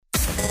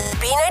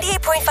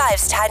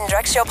B98.5's Tad and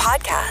Drex Show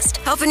podcast,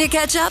 helping you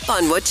catch up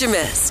on what you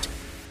missed.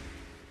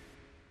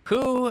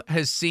 Who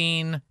has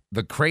seen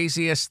the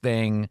craziest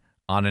thing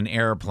on an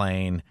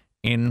airplane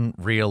in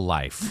real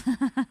life?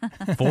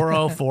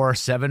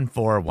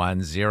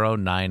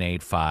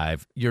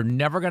 404-741-0985. You're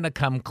never going to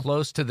come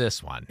close to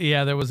this one.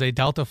 Yeah, there was a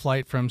Delta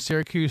flight from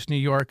Syracuse, New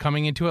York,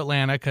 coming into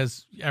Atlanta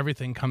because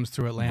everything comes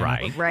through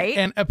Atlanta. Right.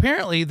 And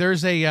apparently,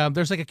 there's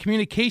like a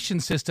communication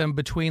system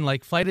between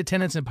like flight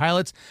attendants and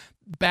pilots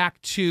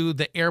back to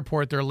the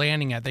airport they're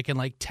landing at. They can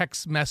like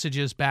text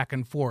messages back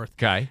and forth.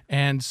 Okay.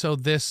 And so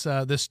this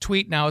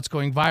tweet now it's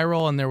going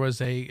viral, and there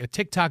was a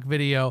TikTok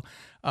video.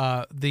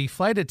 The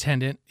flight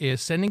attendant is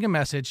sending a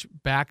message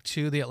back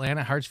to the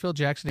Atlanta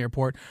Hartsfield-Jackson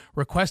Airport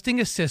requesting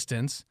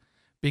assistance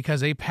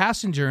because a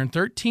passenger in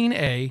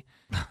 13A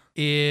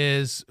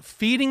is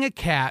feeding a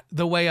cat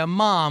the way a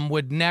mom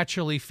would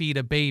naturally feed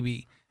a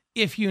baby,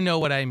 if you know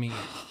what I mean.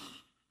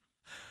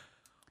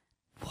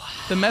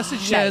 The message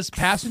says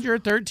passenger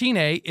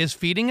 13A is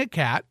feeding a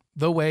cat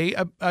the way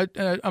a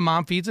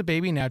mom feeds a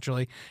baby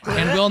naturally,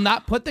 and will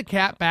not put the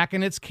cat back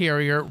in its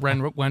carrier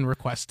when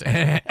requested.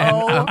 And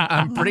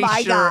I'm pretty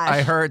sure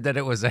I heard that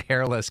it was a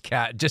hairless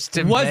cat. Just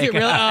to Was make it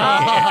really?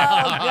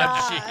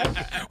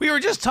 We were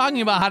just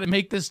talking about how to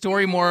make this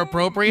story more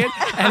appropriate,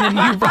 and then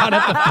you brought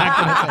up the fact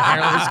that it's a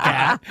hairless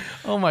cat.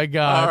 Oh my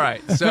God! All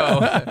right,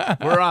 so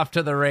we're off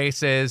to the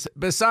races.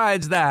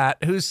 Besides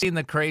that, who's seen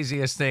the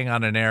craziest thing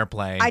on an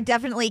airplane? I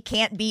definitely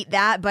can't beat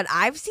that, but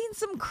I've seen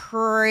some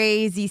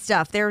crazy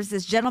stuff. There was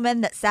this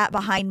gentleman that sat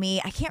behind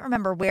me. I can't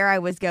remember where I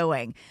was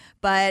going,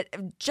 but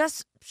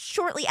just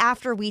shortly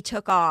after we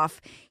took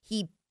off,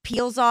 he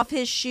peels off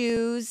his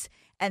shoes,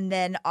 and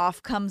then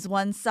off comes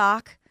one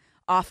sock,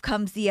 off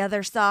comes the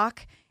other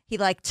sock. He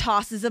like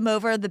tosses them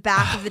over the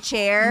back of the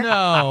chair,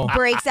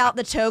 breaks out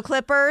the toe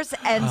clippers,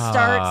 and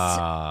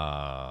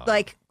starts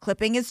like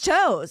clipping his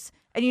toes.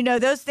 And you know,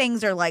 those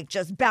things are like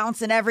just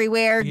bouncing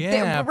everywhere.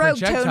 Yeah, rogue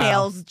projectile.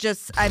 toenails,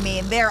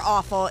 they're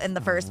awful in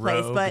the first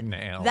place. But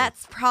nails.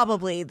 that's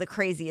probably the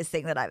craziest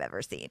thing that I've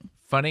ever seen.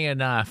 Funny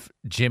enough,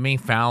 Jimmy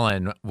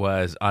Fallon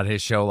was on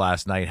his show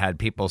last night, had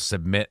people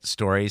submit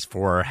stories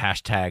for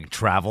hashtag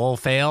travel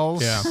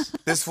fails. Yeah.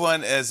 This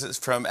one is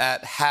from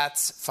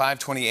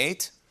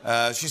 @hats528.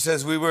 She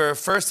says, we were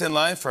first in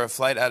line for a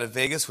flight out of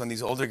Vegas when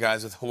these older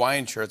guys with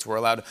Hawaiian shirts were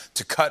allowed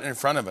to cut in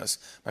front of us.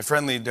 My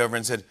friend leaned over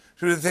and said,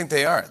 who do they think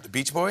they are? The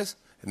Beach Boys?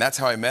 And that's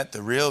how I met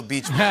the real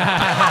Beach Boys. This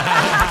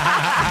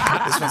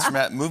one's from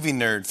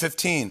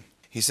 @MovieNerd15.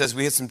 He says,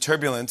 we had some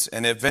turbulence,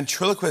 and a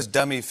ventriloquist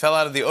dummy fell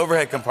out of the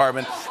overhead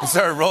compartment and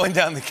started rolling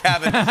down the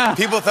cabin.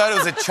 People thought it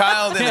was a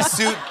child in a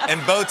suit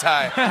and bow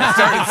tie and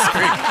started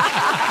screaming.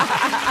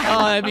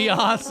 Oh, that'd be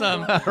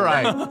awesome.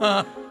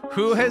 Right.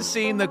 Who has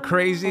seen the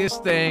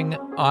craziest thing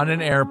on an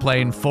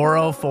airplane?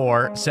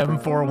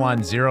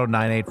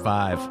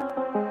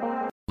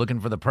 404-741-0985. Looking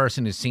for the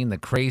person who's seen the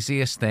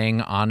craziest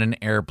thing on an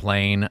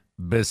airplane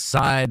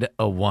beside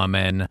a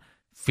woman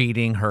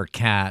feeding her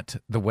cat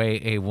the way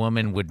a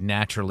woman would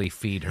naturally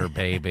feed her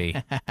baby.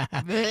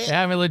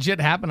 Yeah, I mean, legit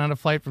happened on a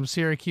flight from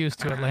Syracuse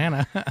to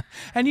Atlanta.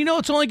 And you know,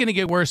 it's only going to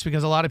get worse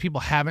because a lot of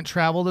people haven't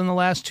traveled in the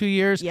last 2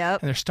 years.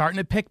 Yep. And they're starting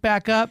to pick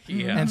back up.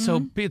 Yeah. And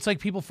so it's like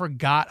people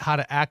forgot how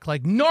to act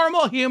like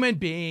normal human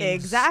beings.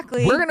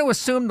 Exactly. We're going to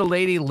assume the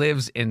lady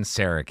lives in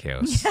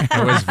Syracuse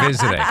or was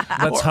visiting.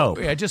 Let's hope.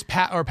 Yeah, just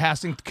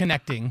passing,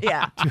 connecting.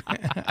 Yeah.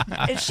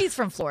 She's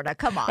from Florida.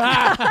 Come on.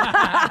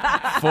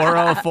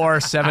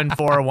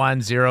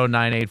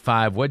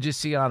 404-741-0985. What'd you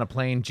see on a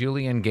plane,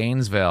 Julie in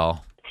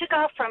Gainesville? Took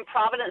off from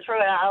Providence,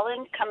 Rhode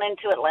Island, coming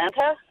to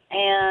Atlanta,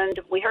 and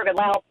we heard a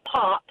loud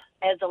pop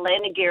as the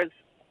landing gear's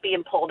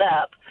being pulled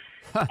up.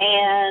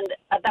 And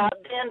about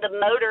then, the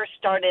motor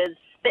started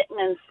spitting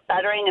and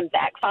sputtering and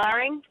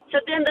backfiring. So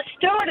then the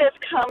stewardess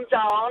comes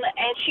on,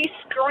 and she's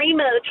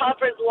screaming at the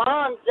top of his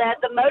lungs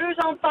that the motor's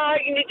on fire,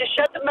 you need to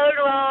shut the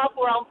motor off,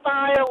 we're on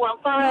fire, we're on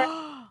fire.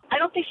 I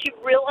don't think she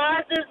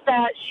realizes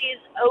that she's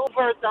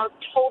over the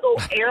total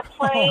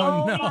airplane.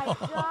 Oh, my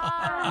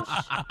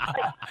gosh.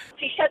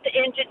 She shut the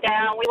engine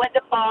down. We went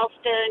to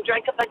Boston,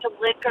 drank a bunch of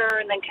liquor,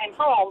 and then came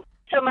home.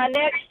 So my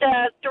next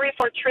 3 or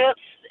 4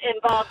 trips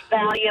involved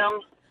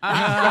Valium.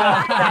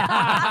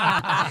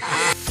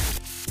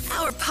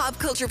 Our pop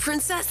culture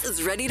princess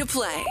is ready to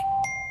play.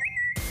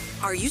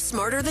 Are You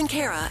Smarter Than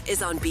Kara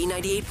is on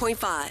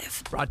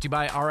B98.5. Brought to you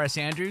by R.S.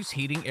 Andrews,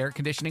 Heating, Air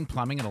Conditioning,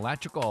 Plumbing, and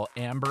Electrical.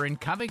 Amber in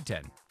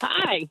Covington.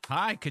 Hi.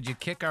 Hi, could you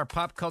kick our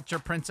pop culture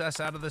princess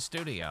out of the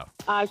studio?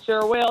 I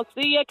sure will.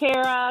 See ya,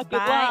 Kara. Good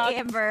Bye, luck.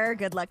 Amber.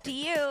 Good luck to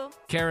you.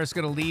 Kara's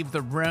going to leave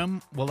the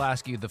room. We'll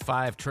ask you the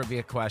 5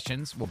 trivia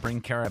questions. We'll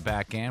bring Kara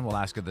back in. We'll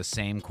ask her the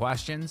same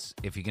questions.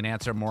 If you can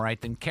answer more right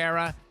than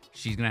Kara,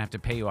 she's going to have to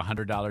pay you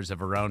 $100 of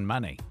her own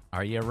money.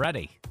 Are you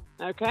ready?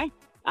 Okay.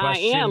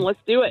 Question I am. Let's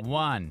do it.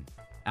 1.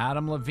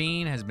 Adam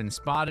Levine has been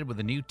spotted with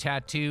a new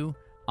tattoo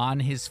on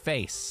his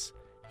face.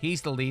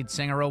 He's the lead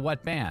singer of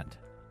what band?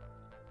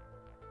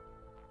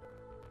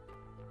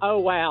 Oh,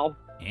 wow.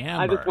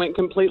 Amber. I just went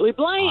completely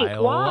blank. I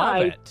Why?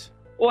 love it.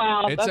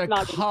 Wow. It's that's a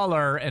not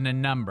color and a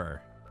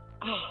number.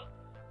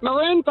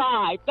 Maroon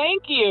 5.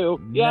 Thank you.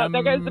 Yeah,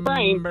 there goes the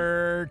brain.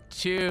 Number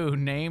 2,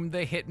 name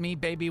the Hit Me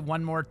Baby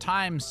One More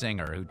Time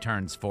singer who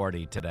turns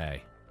 40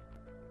 today.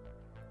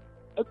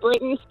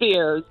 Britney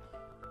Spears.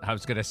 I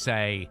was going to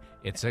say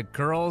it's a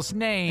girl's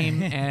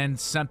name and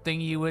something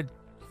you would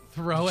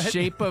Throw it.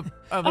 shape of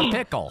a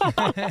pickle.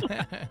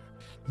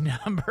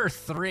 Number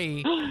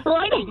 3,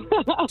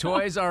 Right?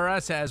 Toys R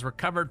Us has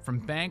recovered from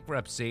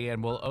bankruptcy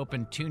and will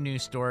open 2 new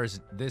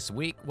stores this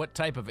week. What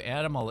type of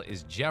animal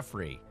is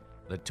Jeffrey,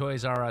 the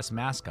Toys R Us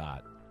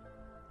mascot?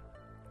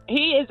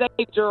 He is a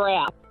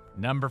giraffe.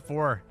 Number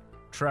 4,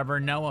 Trevor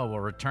Noah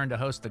will return to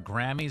host the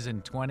Grammys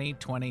in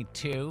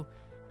 2022.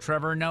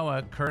 Trevor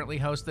Noah currently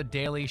hosts The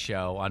Daily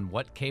Show on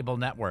what cable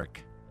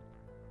network?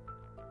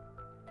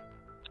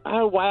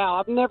 Oh, wow.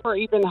 I've never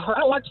even heard.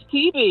 I watch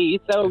TV,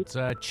 so It's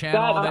a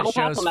channel I that don't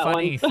pass shows on that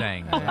funny one.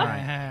 things. All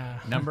right.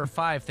 Number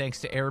 5,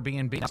 thanks to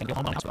Airbnb for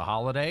the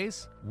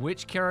holidays.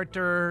 Which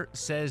character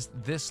says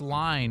this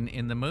line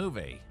in the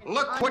movie?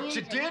 Look what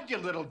you did, you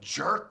little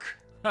jerk.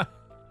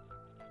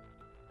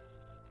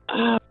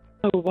 oh,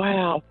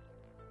 wow.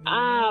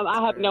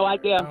 I have no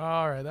idea.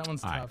 All right, that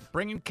one's All tough. right,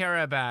 bringing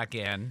Kara back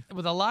in.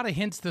 With a lot of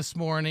hints this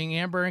morning,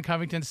 Amber and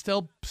Covington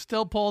still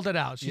pulled it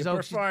out. You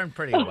performed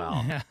pretty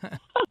well,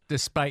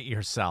 despite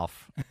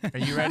yourself. Are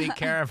you ready,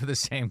 Kara, for the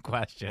same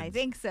question? I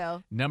think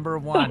so. Number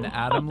 1,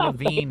 Adam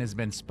Levine has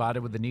been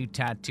spotted with a new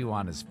tattoo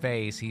on his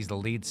face. He's the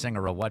lead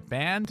singer of what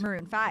band?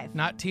 Maroon 5.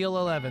 Not Teal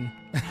 11.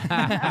 All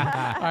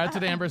right, that's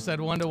what Amber said,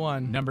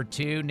 1-1. Number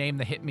 2, name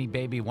the Hit Me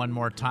Baby One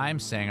More Time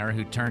singer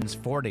who turns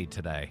 40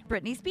 today.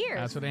 Britney Spears.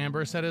 That's what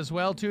Amber said as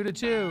well,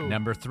 2-2.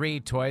 Number 3,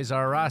 Toys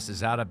R Us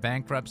is out of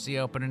bankruptcy,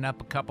 opening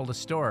up a couple of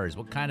stores.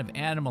 What kind of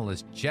animal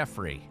is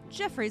Jeffrey?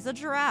 Jeffrey's a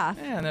giraffe.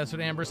 And that's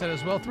what Amber said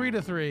as well,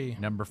 3-3.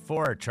 Number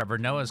 4, Trevor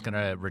Noah is going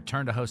to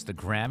return to host the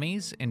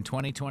Grammys in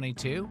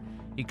 2022.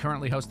 He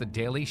currently hosts The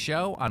Daily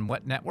Show on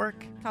what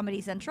network? Comedy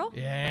Central.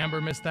 Yeah,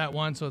 Amber missed that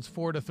one, so it's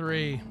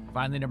 4-3.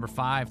 Finally, number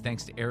 5,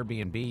 thanks to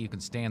Airbnb, you can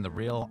stay in the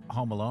real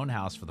Home Alone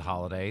house for the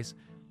holidays.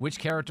 Which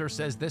character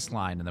says this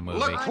line in the movie?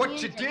 Look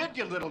what you did,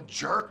 you little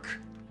jerk.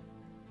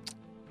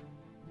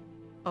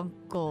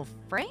 Uncle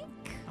Frank.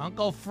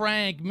 Uncle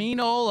Frank, mean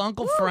old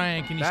Uncle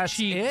Frank, and he's That's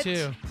cheap it?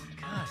 too.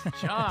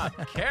 John,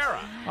 Kara.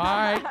 All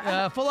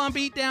right, full on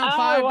beat down, Oh,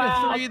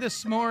 5-3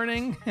 this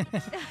morning.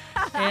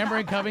 Amber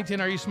and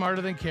Covington, are you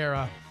smarter than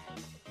Kara?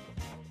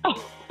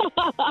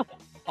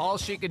 All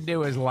she could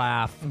do is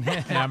laugh.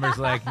 Amber's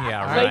like,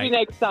 yeah, All right. Maybe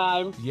next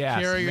time. Yes,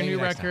 Kara, your maybe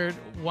new next time. record,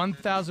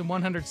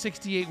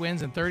 1,168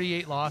 wins and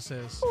 38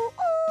 losses. Ooh,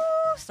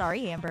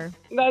 sorry, Amber.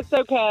 That's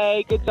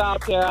okay. Good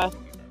job, Kara.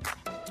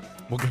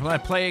 We're going to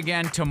play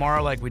again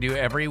tomorrow like we do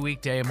every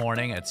weekday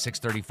morning at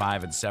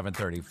 6:35 and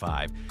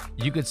 7:35.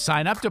 You could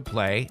sign up to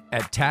play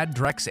at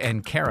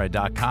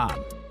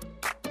taddrexandkara.com.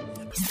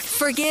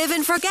 Forgive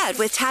and forget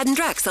with Tad and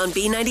Drex on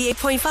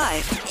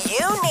B98.5.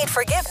 You need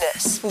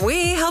forgiveness.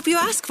 We help you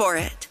ask for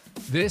it.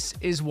 This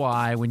is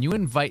why when you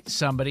invite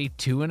somebody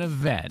to an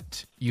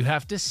event, you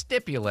have to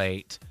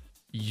stipulate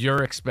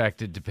you're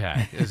expected to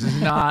pay. This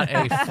is not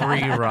a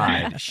free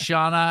ride.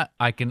 Shauna,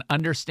 I can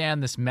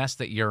understand this mess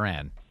that you're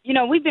in. You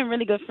know, we've been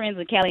really good friends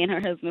with Callie and her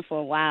husband for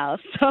a while,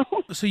 so.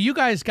 So you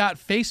guys got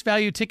face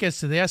value tickets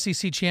to the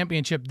SEC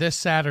Championship this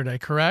Saturday,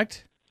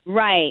 correct?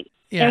 Right.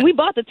 Yeah. And we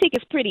bought the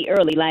tickets pretty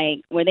early,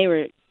 like, where they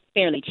were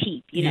fairly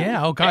cheap, you know.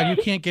 Yeah. Oh God,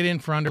 you can't get in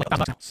for under.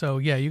 So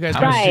yeah, you guys.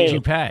 How much Right. did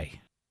you pay?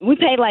 We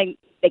paid like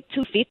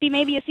 $250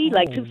 maybe a seat,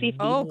 like $250.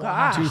 Oh,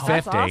 gosh.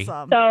 That's 250.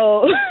 awesome.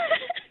 So,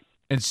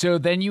 And so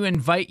then you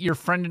invite your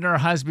friend and her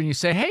husband. You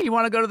say, hey, you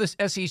want to go to this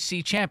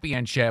SEC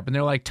Championship? And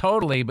they're like,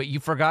 totally. But you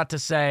forgot to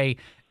say,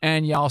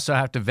 and you also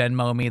have to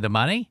Venmo me the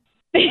money?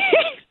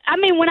 I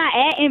mean, when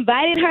I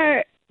invited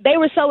her, they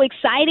were so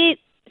excited.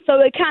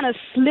 So it kind of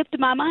slipped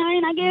my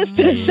mind, I guess,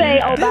 to say,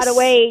 oh, by the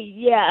way,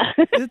 yeah.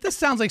 This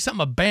sounds like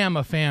something a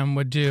Bama fan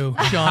would do,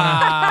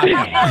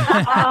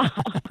 Shauna.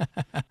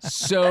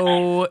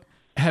 So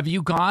have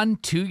you gone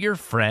to your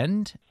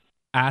friend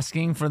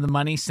asking for the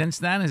money since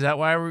then? Is that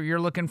why you're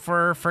looking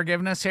for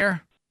forgiveness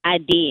here? I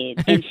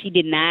did, and she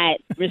did not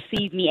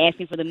receive me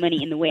asking for the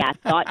money in the way I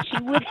thought she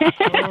would.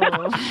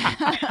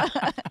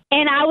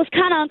 And I was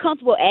kind of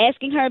uncomfortable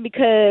asking her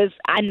because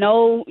I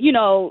know, you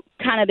know,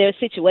 kind of their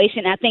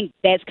situation. I think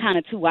that's kind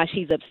of too why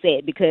she's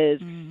upset because,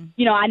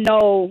 you know, I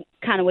know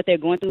kind of what they're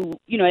going through.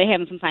 You know, they're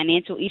having some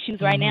financial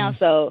issues right now,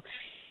 so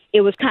it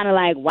was kind of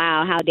like,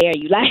 wow, how dare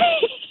you? Like,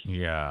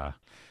 Yeah.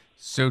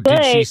 So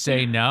did she But-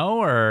 say no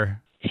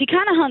or? she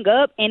kind of hung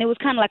up, and it was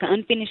kind of like an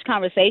unfinished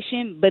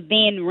conversation, but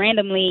then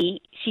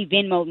randomly she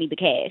Venmoed me the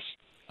cash.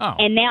 Oh.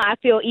 And now I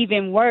feel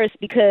even worse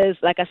because,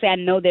 like I said, I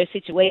know their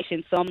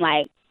situation, so I'm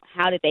like,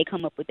 how did they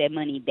come up with that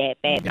money that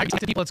bad? I guess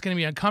to people, it's going to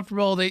be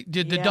uncomfortable.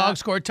 Did the Yeah. dog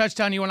score a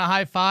touchdown? You want a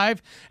high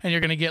five, and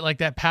you're going to get like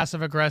that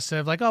passive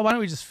aggressive, like, oh, why don't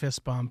we just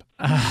fist bump?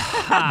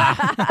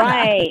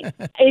 Right.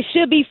 It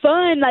should be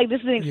fun. Like, this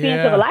is an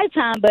experience of Yeah. a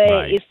lifetime, but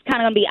Right. it's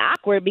kind of going to be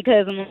awkward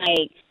because I'm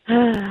like,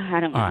 I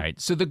don't know. All right.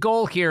 So the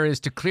goal here is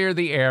to clear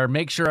the air,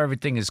 make sure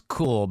everything is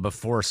cool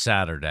before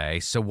Saturday.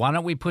 So why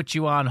don't we put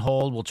you on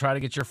hold? We'll try to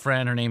get your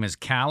friend. Her name is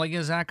Callie.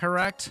 Is that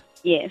correct?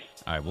 Yes.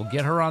 All right. We'll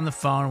get her on the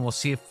phone. We'll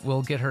see if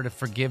we'll get her to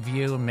forgive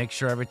you and make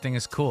sure everything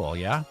is cool.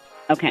 Yeah?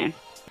 Okay.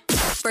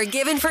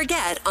 Forgive and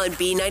Forget on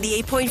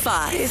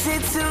B98.5. Is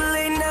it too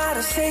late now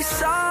to say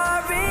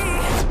sorry?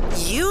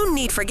 You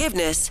need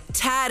forgiveness.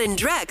 Tad and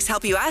Drex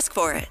help you ask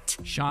for it.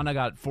 Shauna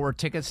got 4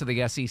 tickets to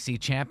the SEC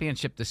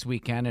Championship this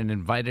weekend and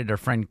invited her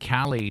friend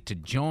Callie to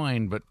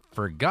join, but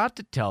forgot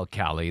to tell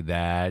Callie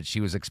that she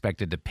was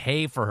expected to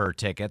pay for her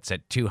tickets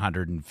at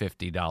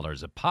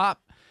 $250 a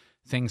pop.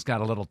 Things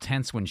got a little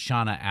tense when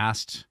Shauna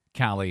asked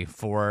Callie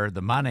for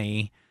the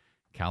money.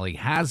 Callie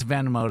has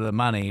Venmo'd the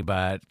money,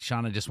 but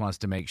Shauna just wants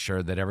to make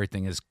sure that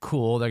everything is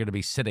cool. They're going to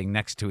be sitting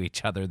next to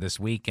each other this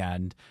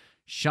weekend.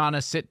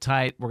 Shauna, sit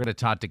tight. We're going to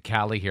talk to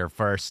Callie here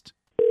first.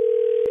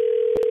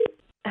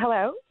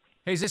 Hello?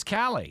 Hey, is this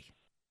Callie?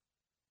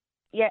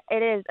 Yeah,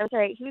 it is. I'm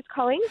sorry. Who's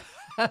calling?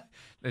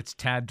 It's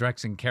Tad,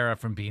 Drex, and Kara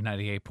from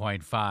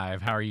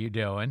B98.5. How are you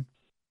doing?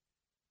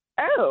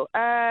 Oh,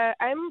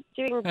 I'm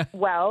doing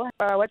well.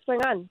 What's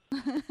going on?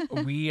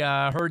 We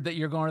heard that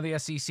you're going to the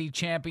SEC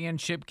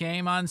Championship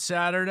game on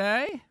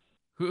Saturday.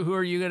 Who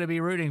are you going to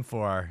be rooting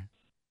for?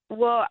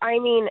 Well, I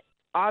mean,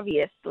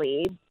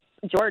 obviously,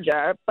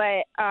 Georgia,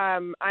 but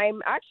I'm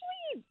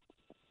actually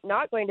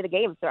not going to the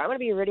game, so I'm going to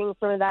be rooting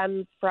for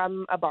them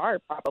from a bar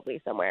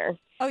probably somewhere.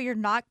 Oh, you're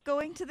not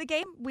going to the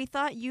game? We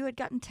thought you had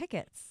gotten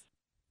tickets.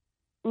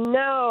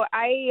 No,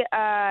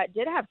 I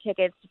did have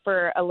tickets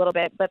for a little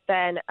bit, but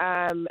then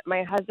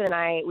my husband and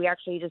I, we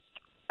actually just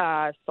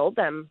sold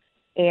them.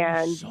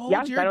 And Sold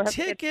yeah, your I don't have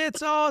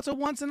tickets. Oh, it's a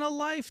once in a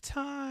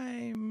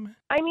lifetime.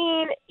 I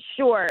mean,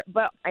 sure,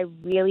 but I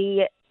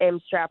really am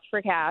strapped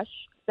for cash.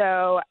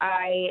 So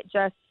I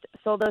just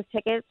sold those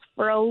tickets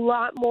for a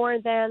lot more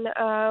than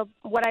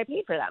what I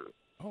paid for them.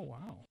 Oh,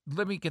 wow.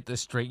 Let me get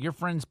this straight. Your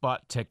friends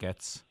bought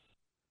tickets,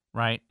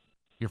 right?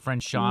 Your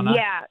friend Shauna?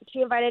 Yeah, she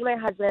invited my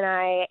husband and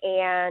I,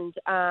 and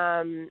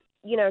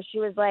she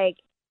was like,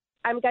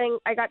 I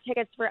got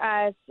tickets for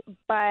us,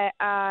 but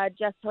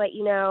just to let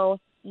you know,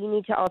 you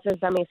need to also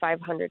send me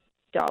 $500.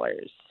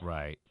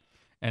 Right.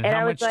 And And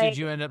how I was much like- did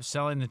you end up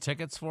selling the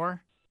tickets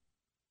for?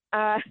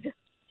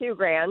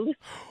 $2,000.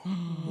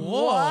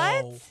 Whoa.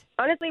 What?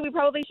 Honestly, we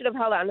probably should have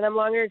held on to them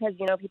longer because,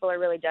 people are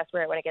really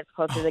desperate when it gets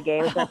closer to the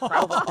game, so I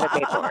probably could have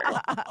paid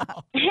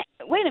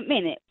more. Wait a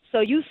minute.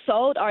 So you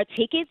sold our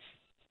tickets?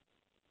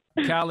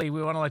 Callie,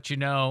 we want to let you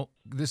know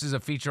this is a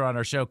feature on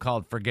our show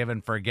called Forgive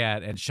and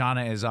Forget, and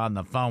Shauna is on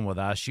the phone with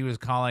us. She was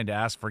calling to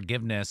ask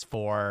forgiveness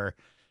for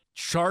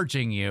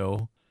charging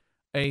you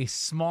a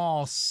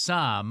small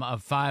sum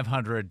of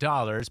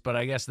 $500, but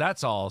I guess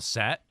that's all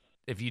set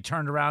if you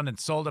turned around and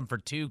sold them for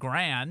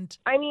 $2,000.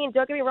 I mean,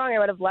 don't get me wrong, I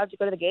would have loved to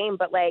go to the game,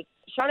 but,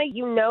 Shauna,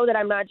 you know that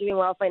I'm not doing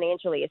well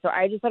financially, so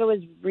I just thought it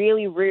was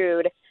really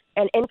rude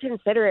and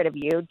inconsiderate of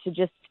you to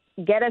just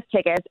get us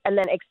tickets and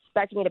then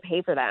expect me to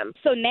pay for them.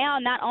 So now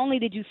not only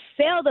did you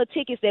sell the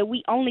tickets that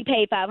we only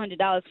paid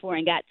 $500 for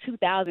and got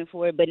 $2,000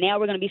 for it, but now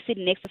we're going to be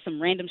sitting next to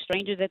some random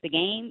strangers at the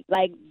game?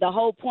 Like, the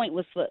whole point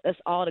was for us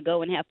all to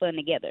go and have fun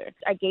together.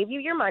 I gave you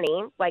your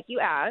money like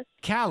you asked.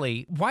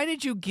 Callie, why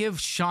did you give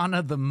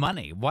Shauna the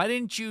money? Why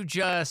didn't you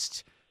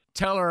just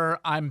tell her,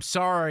 I'm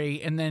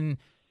sorry, and then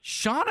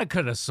Shauna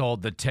could have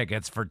sold the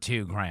tickets for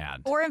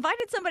 $2,000? Or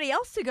invited somebody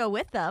else to go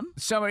with them.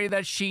 Somebody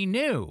that she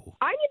knew.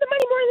 I need the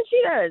money more than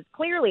she does,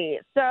 clearly.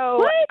 So,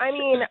 What? I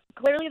mean,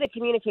 clearly the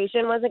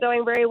communication wasn't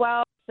going very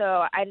well,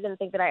 so I didn't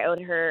think that I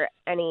owed her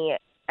any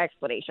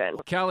explanation.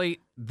 Callie,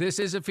 this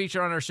is a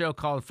feature on our show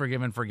called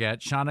Forgive and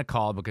Forget. Shauna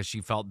called because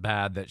she felt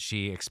bad that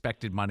she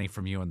expected money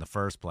from you in the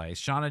first place.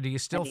 Shauna, do you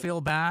still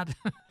feel bad?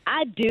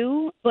 I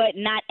do, but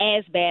not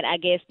as bad, I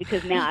guess,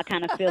 because now I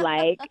kind of feel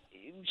like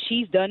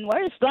she's done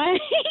worse.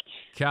 Like,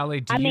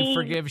 Callie, do you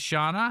forgive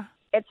Shauna?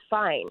 It's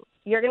fine.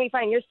 You're going to be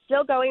fine. You're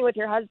still going with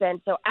your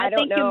husband, so I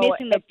don't think know. you're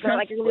missing the It's not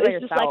like you're principle. going to do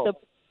it It's just like yourself.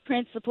 the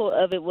principle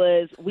of it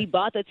was we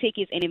bought the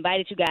tickets and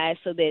invited you guys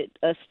so that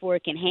us four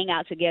can hang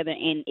out together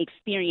and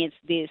experience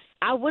this.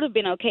 I would have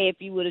been okay if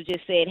you would have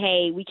just said,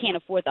 hey, we can't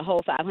afford the whole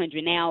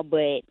 $500 now,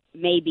 but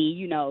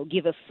maybe,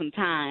 give us some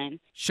time.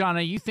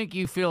 Shauna, you think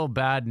you feel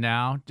bad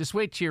now? Just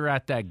wait till you're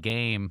at that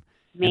game.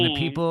 And the Man.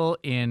 people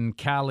in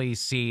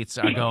Callie's seats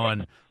are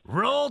going,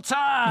 roll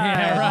tide!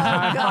 Yeah,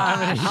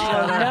 right.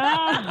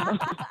 Oh, no.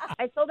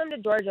 I sold them to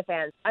Georgia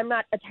fans. I'm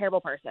not a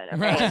terrible person,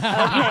 okay?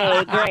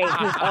 Okay, great.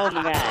 Oh,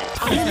 my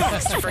God.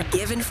 Next,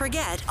 Forgive and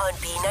Forget on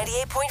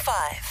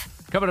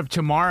B98.5. Coming up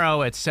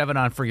tomorrow at 7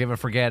 on Forgive and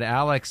Forget,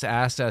 Alex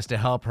asked us to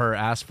help her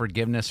ask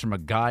forgiveness from a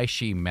guy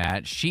she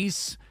met.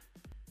 She's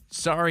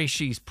sorry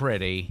she's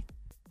pretty,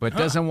 but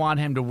doesn't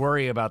want him to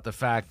worry about the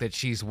fact that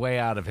she's way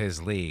out of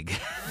his league.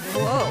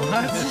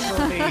 This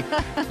will be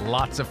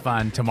lots of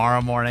fun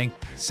tomorrow morning,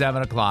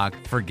 7 o'clock.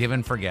 Forgive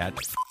and Forget.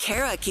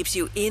 Kara keeps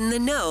you in the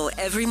know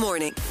every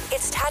morning.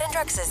 It's Tad and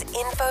Drex's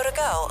Info to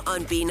Go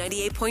on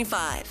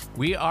B98.5.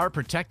 We are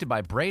protected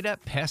by Breda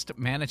Pest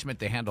Management.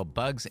 They handle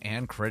bugs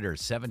and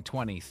critters.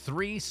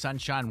 723,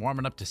 sunshine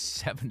warming up to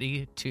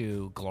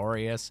 72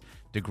 glorious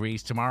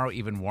degrees tomorrow,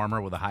 even warmer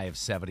with a high of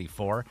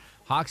 74.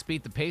 Hawks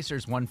beat the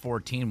Pacers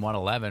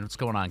 114-111. What's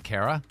going on,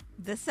 Kara?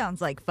 This sounds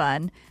like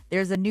fun.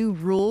 There's a new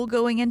rule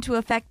going into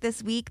effect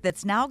this week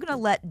that's now going to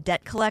let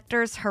debt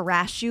collectors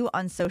harass you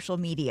on social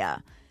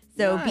media.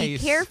 So be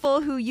Nice.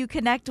 careful who you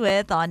connect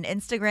with on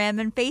Instagram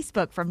and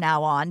Facebook from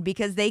now on,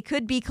 because they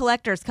could be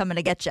collectors coming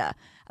to get you.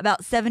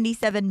 About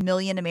 77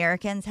 million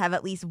Americans have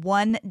at least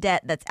one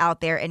debt that's out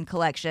there in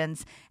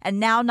collections. And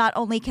now not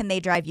only can they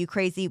drive you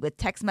crazy with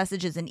text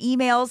messages and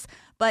emails,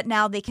 but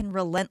now they can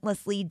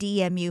relentlessly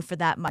DM you for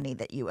that money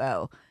that you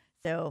owe.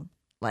 So,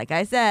 like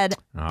I said,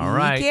 All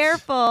right. be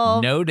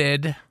careful.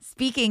 Noted.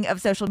 Speaking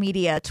of social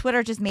media,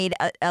 Twitter just made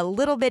a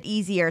little bit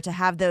easier to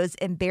have those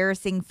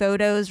embarrassing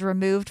photos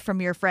removed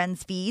from your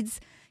friends' feeds.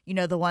 You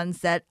know, the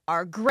ones that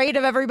are great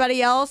of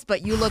everybody else,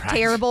 but you look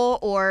terrible,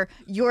 or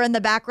you're in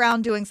the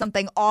background doing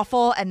something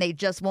awful and they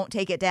just won't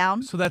take it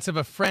down. So that's if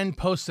a friend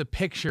posts a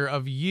picture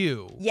of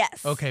you.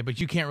 Yes. Okay,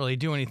 but you can't really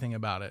do anything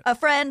about it. A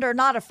friend or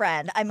not a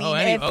friend. I mean,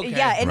 okay. Anybody.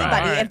 Right.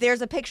 All right. If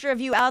there's a picture of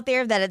you out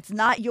there that it's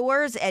not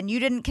yours and you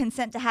didn't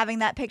consent to having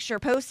that picture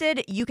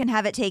posted, you can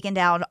have it taken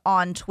down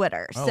on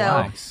Twitter. Oh, so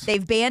wow.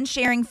 they've banned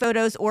sharing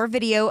photos or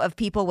video of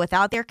people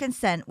without their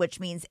consent,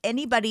 which means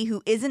anybody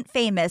who isn't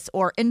famous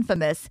or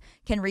infamous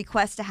can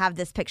request to have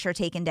this picture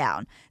taken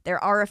down. There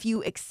are a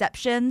few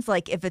exceptions,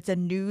 like if it's a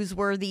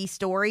newsworthy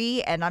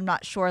story, and I'm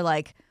not sure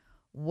like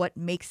what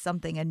makes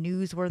something a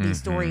newsworthy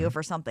story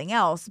over something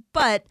else,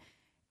 but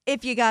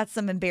if you got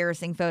some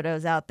embarrassing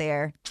photos out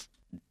there,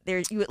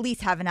 you at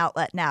least have an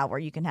outlet now where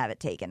you can have it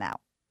taken out.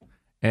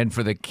 And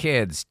for the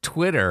kids,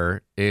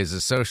 Twitter is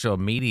a social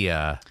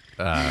media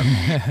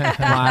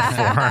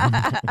platform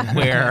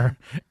where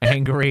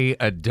angry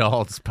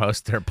adults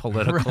post their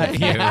political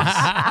views.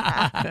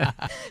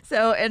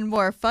 So, in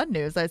more fun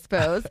news, I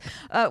suppose,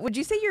 would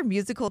you say your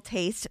musical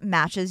taste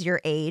matches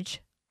your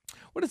age?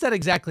 What does that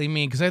exactly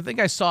mean? Because I think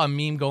I saw a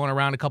meme going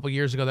around a couple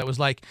years ago that was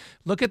like,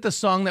 look at the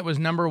song that was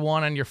number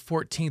one on your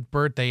 14th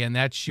birthday, and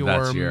that's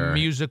your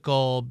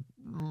musical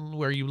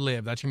where you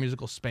live. That's your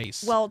musical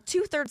space. Well,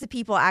 2/3 of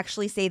people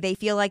actually say they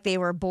feel like they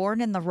were born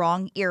in the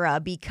wrong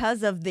era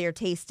because of their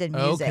taste in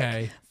music.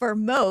 Okay. For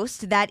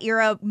most, that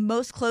era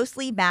most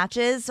closely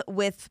matches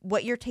with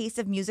what your taste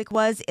of music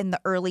was in the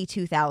early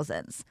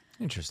 2000s.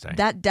 Interesting.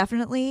 That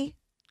definitely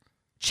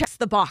checks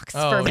the box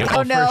Oh, for me. yeah. I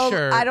don't For know.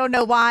 sure. I don't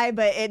know why,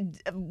 but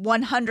it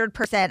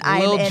 100%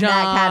 I'm Lil in Jon,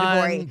 that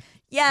category.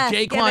 Yes,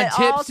 Jake give on it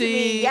all to Tipsy.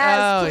 me. Yes,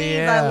 Oh, please.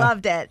 yeah. I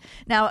loved it.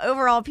 Now,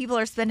 overall, people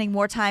are spending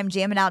more time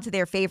jamming out to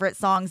their favorite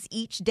songs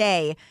each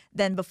day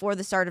than before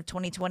the start of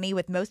 2020,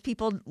 with most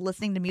people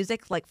listening to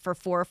music like for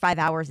 4 or 5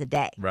 hours a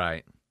day.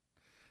 Right.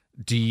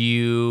 Do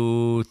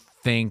you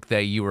think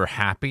that you were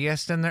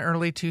happiest in the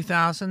early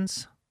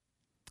 2000s?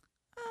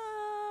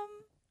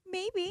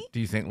 Maybe. Do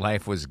you think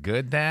life was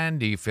good then?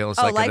 Do you feel it's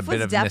like life a bit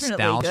was of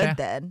definitely nostalgia? good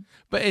then.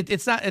 But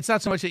it's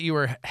not so much that you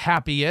were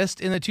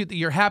happiest in the two.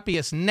 You're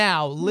happiest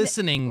now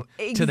listening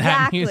to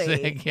that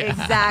music. Yeah.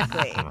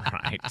 Exactly.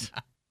 Right.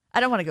 I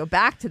don't want to go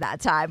back to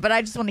that time, but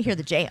I just want to hear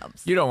the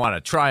jams. You don't want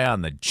to try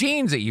on the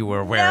jeans that you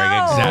were wearing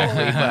No.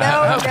 exactly.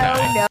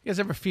 No. You guys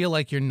ever feel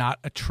like you're not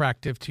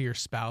attractive to your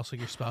spouse,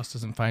 like your spouse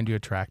doesn't find you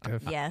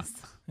attractive? Yes.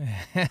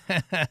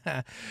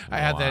 I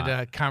had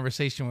that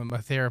conversation with my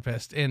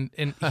therapist, and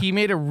he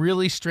made a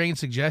really strange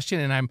suggestion,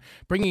 and I'm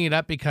bringing it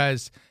up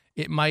because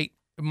it might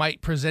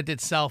present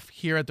itself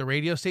here at the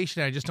radio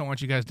station. I just don't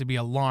want you guys to be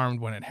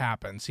alarmed when it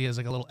happens. He has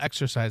like a little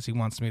exercise he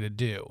wants me to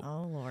do.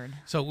 Oh, Lord.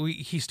 So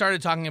he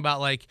started talking about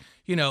like,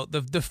 you know,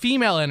 the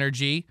female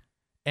energy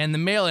and the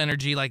male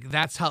energy, like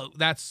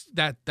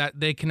that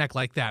they connect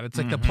like that. It's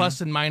like the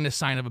plus and minus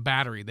sign of a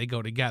battery. They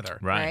go together.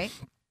 Right.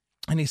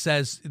 And he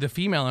says the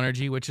female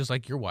energy, which is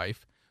like your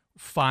wife,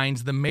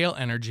 finds the male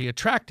energy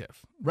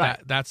attractive. Right.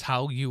 That's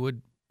how you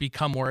would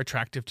become more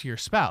attractive to your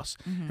spouse.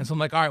 And so I'm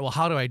like, all right, well,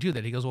 how do I do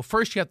that? He goes, well,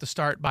 first you have to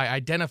start by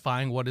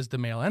identifying what is the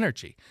male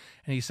energy.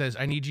 And he says,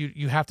 I need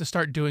you have to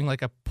start doing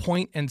like a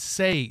point and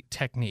say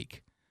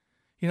technique.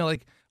 You know,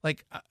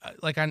 like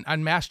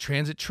on mass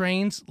transit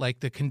trains,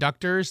 like the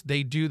conductors,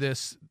 they do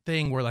this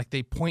thing where like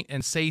they point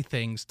and say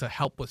things to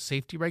help with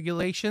safety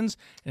regulations,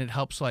 and it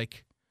helps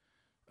like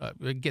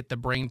get the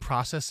brain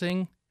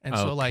processing. And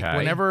so like Okay.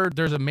 whenever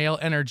there's a male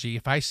energy,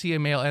 if I see a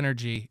male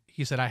energy,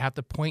 he said I have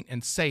to point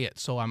and say it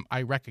so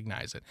I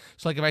recognize it.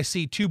 So like if I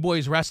see two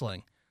boys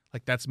wrestling,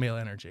 like that's male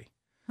energy.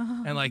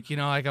 And like, you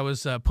know, like I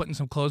was putting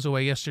some clothes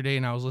away yesterday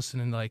and I was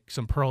listening to like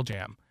some Pearl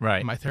Jam. Right.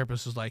 And my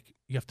therapist was like,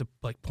 you have to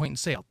like point and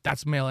say, oh,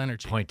 that's male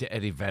energy. Point to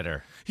Eddie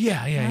Vedder.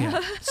 Yeah.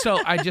 So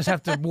I just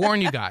have to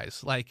warn you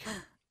guys, like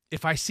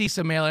if I see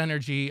some male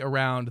energy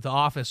around the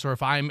office or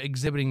if I'm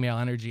exhibiting male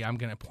energy, I'm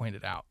going to point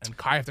it out and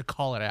I have to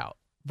call it out.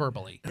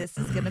 verbally. This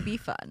is going to be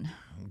fun.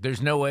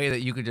 There's no way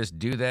that you could just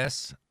do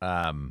this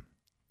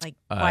Like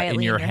quietly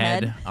in your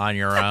head on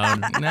your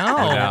own.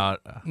 No,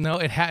 no,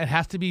 it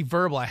has to be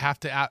verbal. I have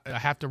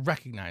to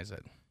recognize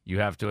it. You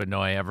have to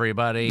annoy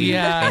everybody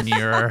Yes. in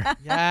your in a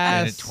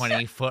Yes.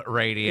 20-foot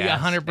radius. Yeah,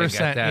 100%. And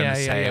get them Yeah, to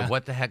yeah, say, yeah.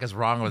 what the heck is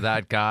wrong with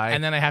that guy?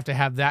 And then I have to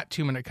have that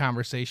 2-minute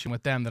conversation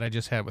with them that I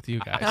just had with you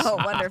guys. Oh,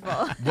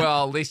 wonderful.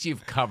 Well, at least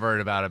you've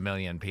covered about 1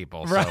 million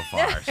people so Right.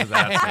 far. So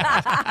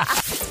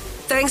that's it.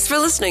 Thanks for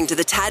listening to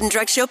the Tad and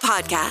Drex Show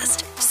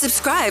podcast.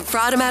 Subscribe for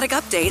automatic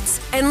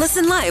updates and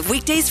listen live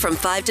weekdays from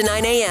 5 to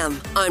 9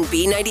 a.m. on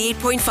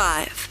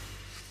B98.5.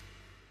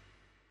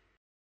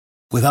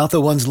 Without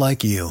the ones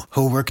like you,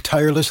 who work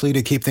tirelessly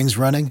to keep things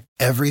running,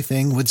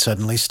 everything would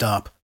suddenly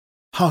stop.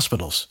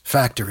 Hospitals,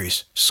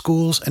 factories,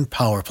 schools, and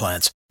power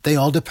plants, they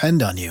all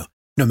depend on you.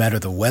 No matter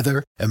the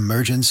weather,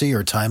 emergency,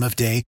 or time of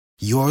day,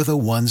 you're the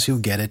ones who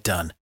get it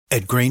done.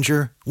 At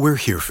Grainger, we're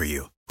here for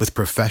you with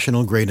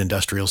professional-grade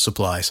industrial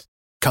supplies.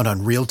 Count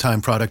on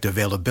real-time product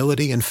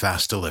availability and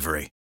fast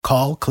delivery.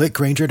 Call, click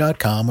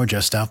Grainger.com, or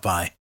just stop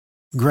by.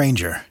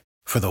 Grainger,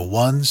 for the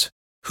ones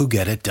who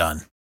get it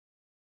done.